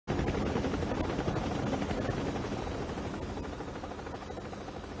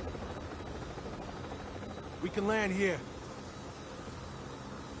can land here.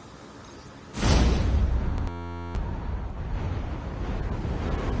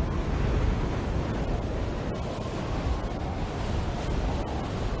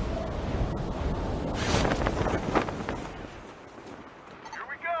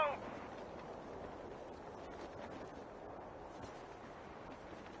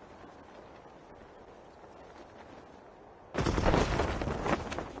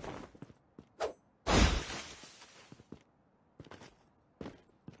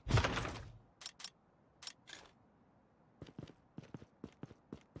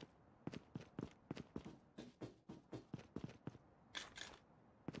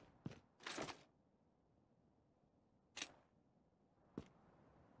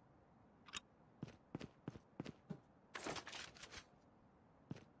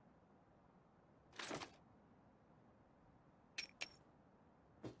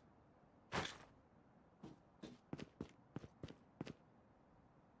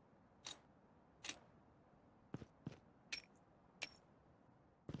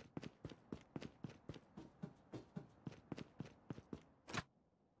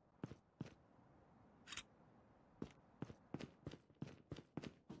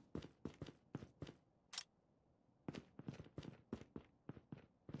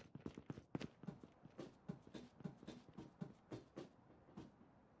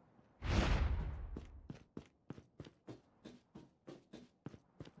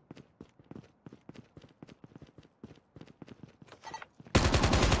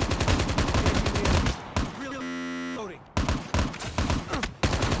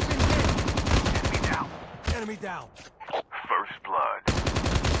 Enemy down. First blood.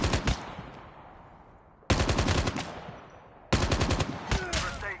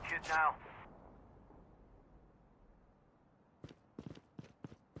 First aid kit now.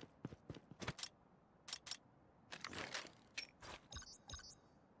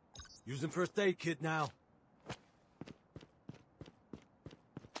 Using first aid kit now.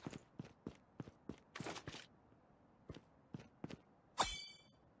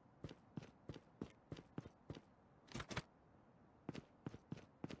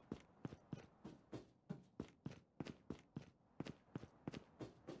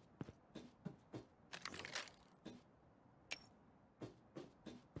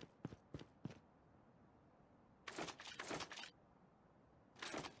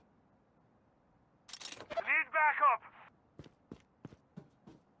 Backup!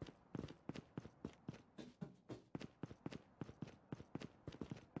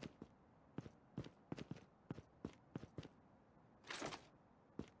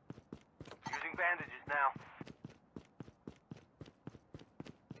 Using bandages now.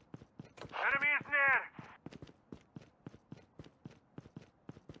 Enemy is near!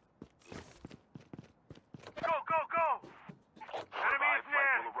 Go, go, go! Enemy is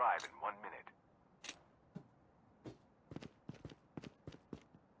near! Will arrive in 1 minute.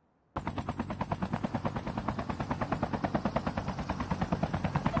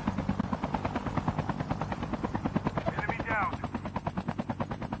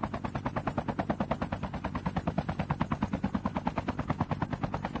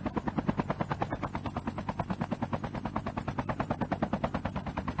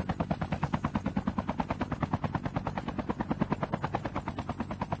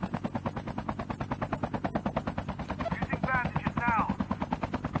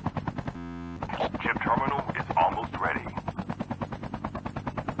 Terminal is almost ready.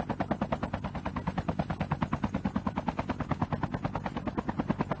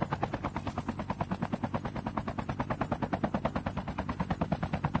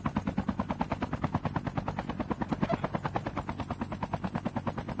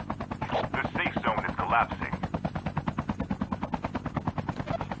 The safe zone is collapsing.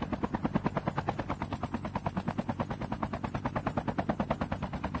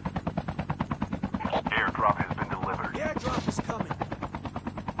 Airdrop has been delivered. The airdrop is coming.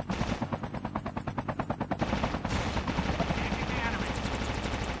 Engaging the enemy.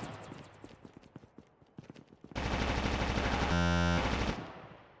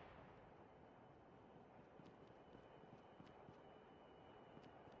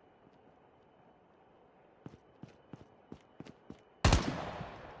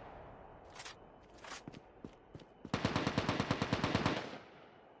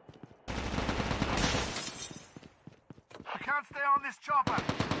 I can't stay on this chopper.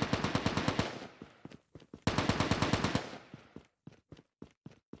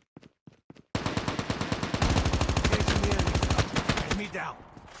 Engaging the enemy. Enemy down.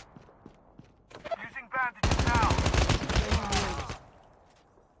 Using bandages now. Engaging the enemy.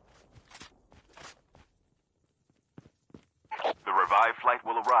 Revive flight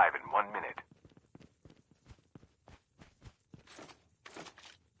will arrive in 1 minute.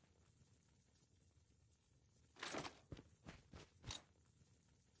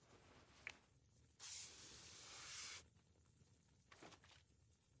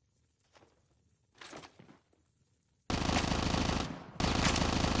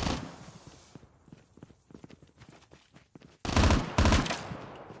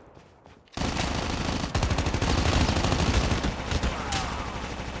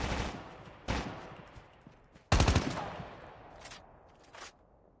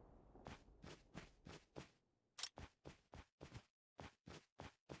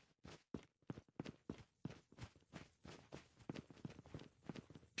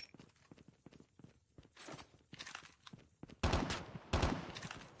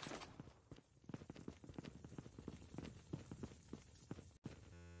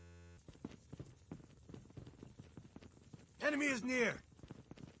 Enemy is near.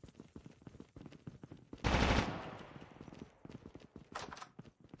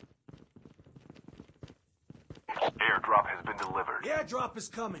 Airdrop has been delivered. The airdrop is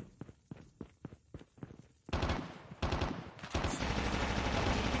coming.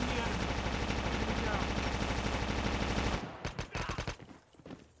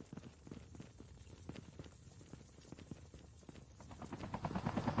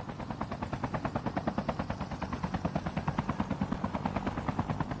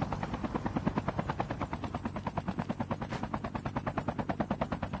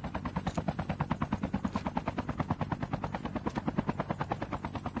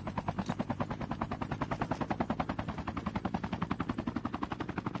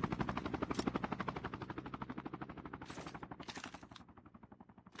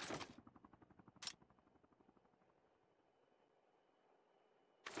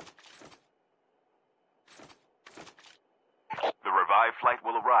 The revive flight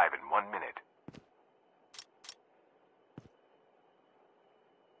will arrive in 1 minute.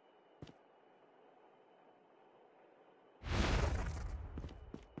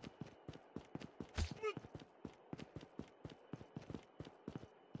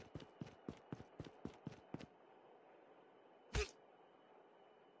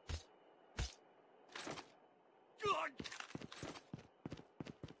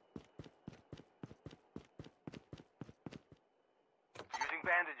 Using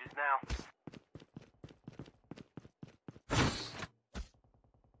bandages now.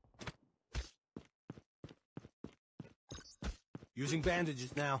 Using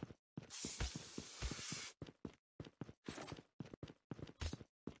bandages now.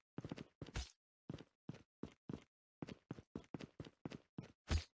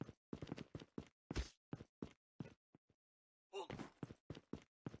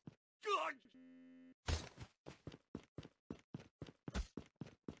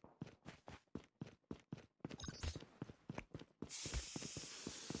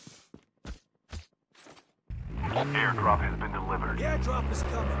 Airdrop has been delivered. The airdrop is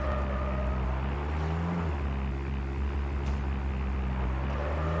coming.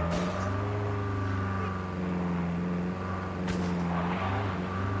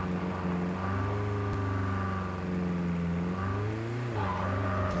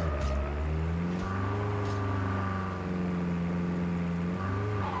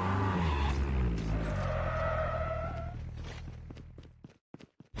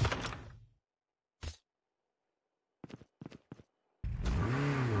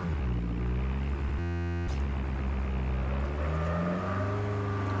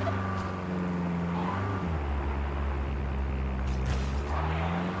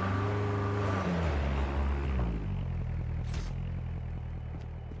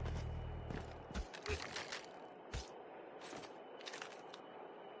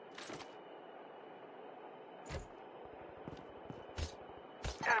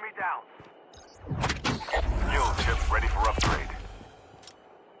 Enemy down. Skill chip ready for upgrade.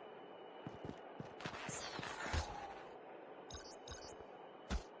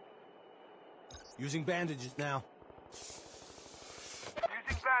 Using bandages now.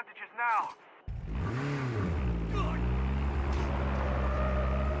 Using bandages now.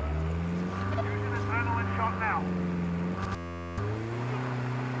 Using adrenaline shot now.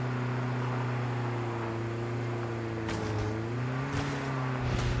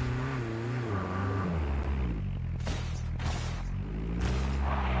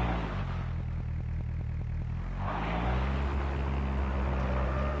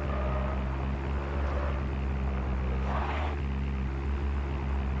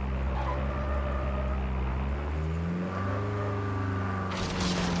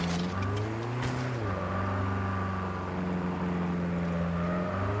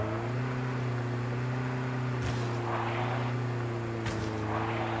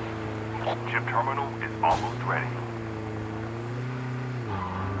 Chip terminal is almost ready.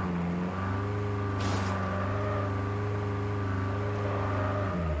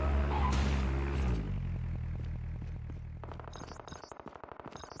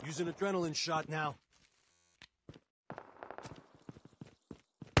 Use an adrenaline shot now.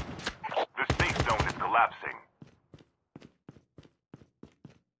 The safe zone is collapsing.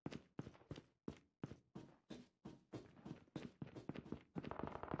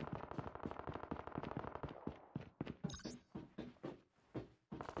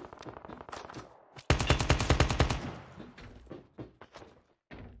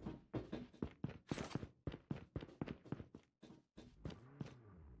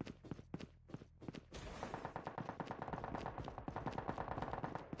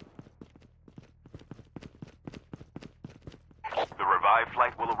 The revived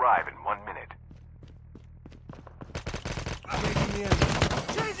flight will arrive in 1 minute. Engaging the enemy.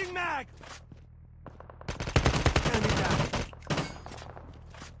 Changing mag! Enemy down.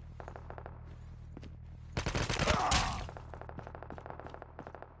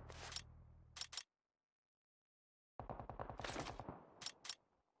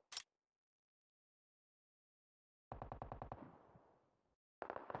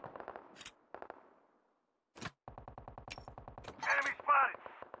 Enemy spotted!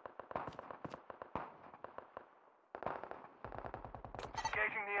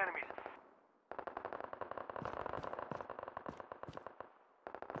 Engaging the enemies.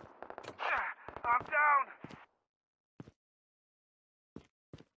 I'm down!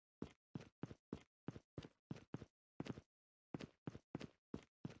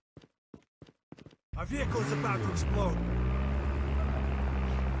 Our vehicle is about to explode.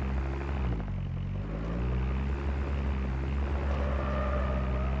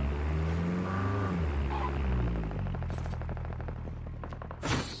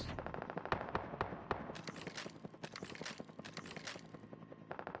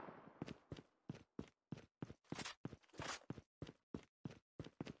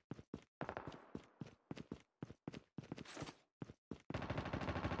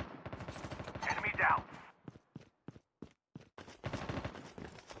 Enemy down.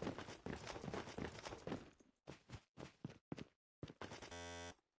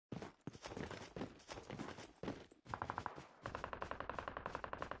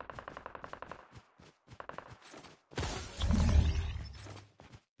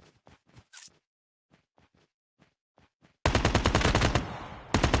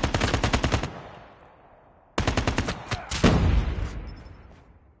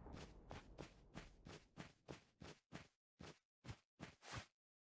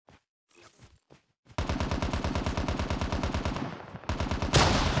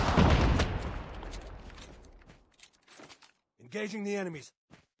 Engaging the enemies.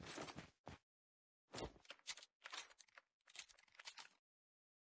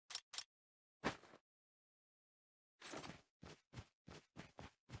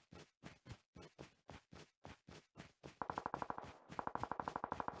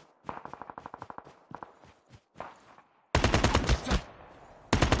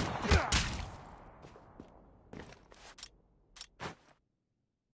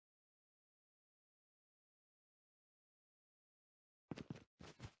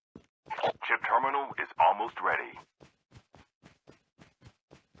 Chip terminal is almost ready.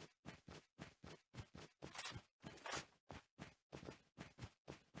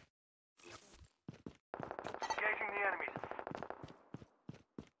 Engaging the enemies.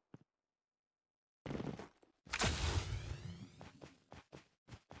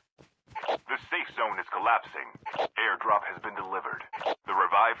 The safe zone is collapsing. Airdrop has been delivered. The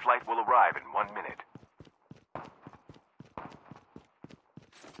revived flight will arrive in 1 minute.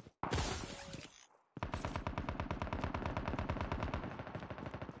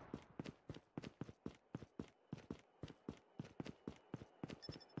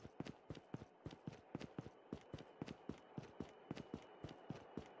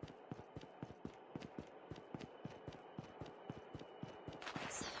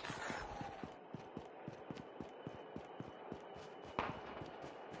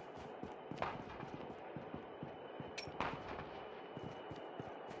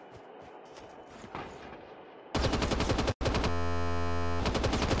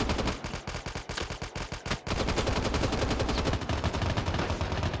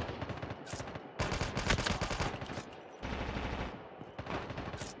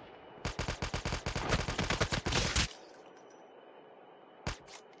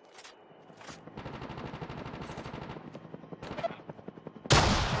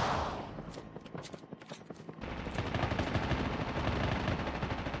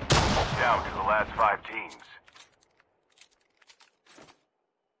 down to the last 5 teams.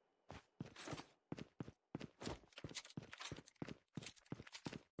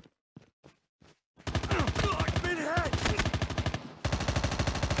 I've been hit!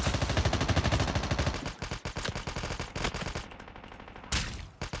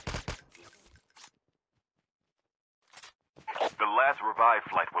 The last revive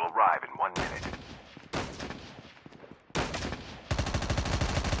flight